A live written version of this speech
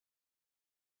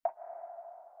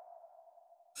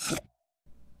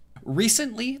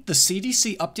Recently, the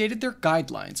CDC updated their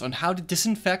guidelines on how to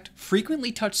disinfect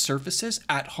frequently touched surfaces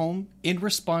at home in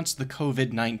response to the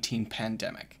COVID-19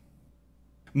 pandemic.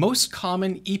 Most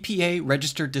common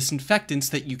EPA-registered disinfectants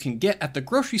that you can get at the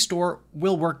grocery store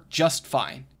will work just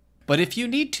fine, but if you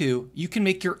need to, you can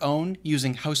make your own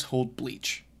using household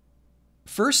bleach.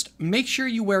 First, make sure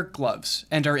you wear gloves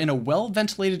and are in a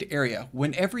well-ventilated area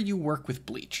whenever you work with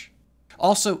bleach.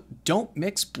 Also, don't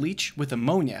mix bleach with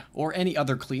ammonia or any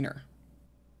other cleaner.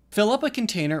 Fill up a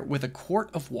container with a quart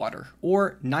of water,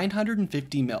 or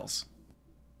 950 ml.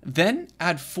 Then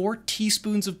add 4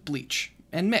 teaspoons of bleach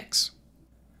and mix.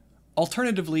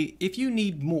 Alternatively, if you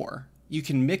need more, you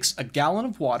can mix a gallon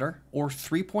of water, or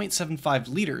 3.75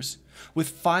 liters, with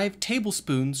 5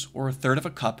 tablespoons or a third of a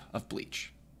cup of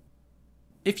bleach.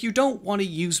 If you don't want to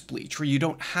use bleach or you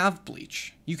don't have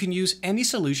bleach, you can use any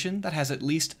solution that has at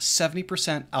least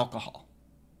 70% alcohol.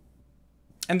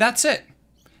 And that's it.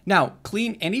 Now,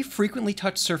 clean any frequently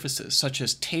touched surfaces such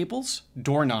as tables,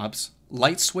 doorknobs,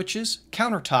 light switches,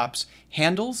 countertops,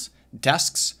 handles,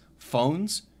 desks,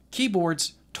 phones,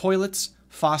 keyboards, toilets,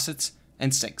 faucets,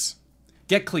 and sinks.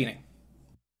 Get cleaning.